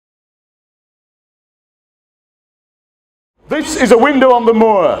This is a window on the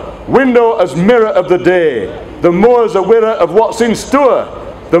moor, window as mirror of the day. The moor's a wirror of what's in store.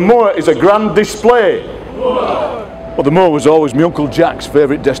 The moor is a grand display. Well, the moor was always my Uncle Jack's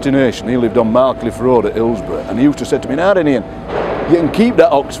favourite destination. He lived on Marcliffe Road at Hillsborough, and he used to say to me, "Now then, Ian, you can keep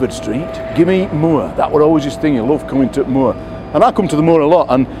that Oxford Street, give me Moor." That was always his thing. He loved coming to Moor. And I come to the Moor a lot,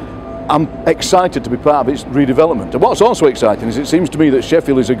 and I'm excited to be part of its redevelopment. And what's also exciting is it seems to me that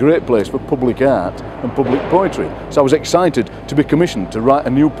Sheffield is a great place for public art and public poetry. So I was excited to be commissioned to write a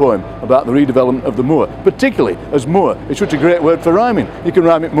new poem about the redevelopment of the moor, particularly as moor is such a great word for rhyming. You can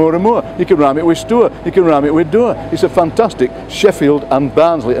rhyme it moor and moor, you can rhyme it with stour, you can rhyme it with door. It's a fantastic Sheffield and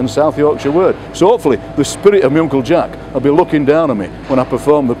Barnsley and South Yorkshire word. So hopefully the spirit of my Uncle Jack will be looking down on me when I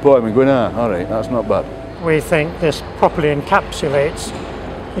perform the poem and going, "Ah, all right, that's not bad." We think this properly encapsulates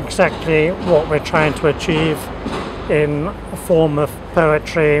exactly what we're trying to achieve in a form of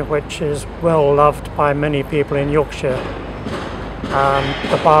poetry which is well loved by many people in Yorkshire.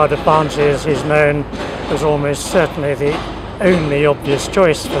 The Bard of Barnsley, as he's known, was almost certainly the only obvious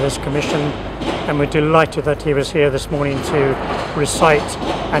choice for this commission, and we're delighted that he was here this morning to recite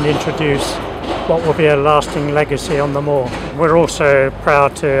and introduce what will be a lasting legacy on the moor. We're also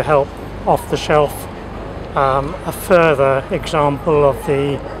proud to help Off the Shelf, a further example of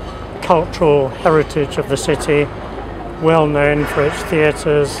the cultural heritage of the city, well known for its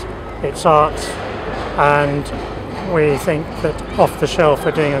theatres, its arts, and we think that Off the Shelf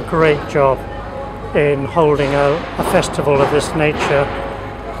are doing a great job in holding a festival of this nature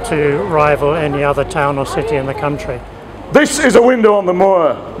to rival any other town or city in the country. This is a window on the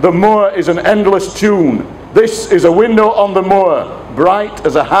moor. The moor is an endless tune. This is a window on the moor, bright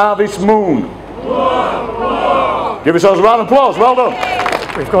as a harvest moon. Give yourselves a round of applause. Well done.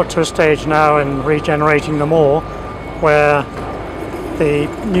 We've got to a stage now in regenerating the moor where the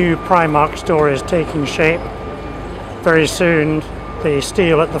new Primark store is taking shape. Very soon the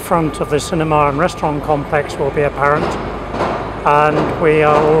steel at the front of the cinema and restaurant complex will be apparent, and we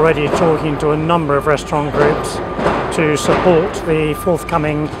are already talking to a number of restaurant groups to support the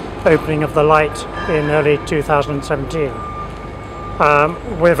forthcoming opening of the Light in early 2017.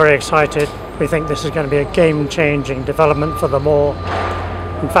 We're very excited. We think this is going to be a game-changing development for the moor.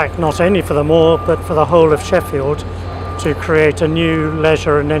 In fact, not only for the moor, but for the whole of Sheffield, to create a new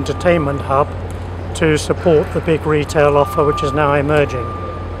leisure and entertainment hub to support the big retail offer which is now emerging.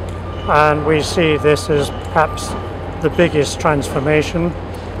 And we see this as perhaps the biggest transformation.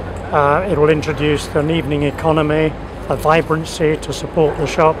 It will introduce an evening economy, a vibrancy to support the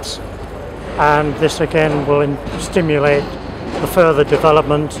shops, and this again will stimulate the further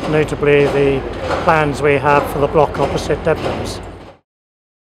development, notably the plans we have for the block opposite Debenhams.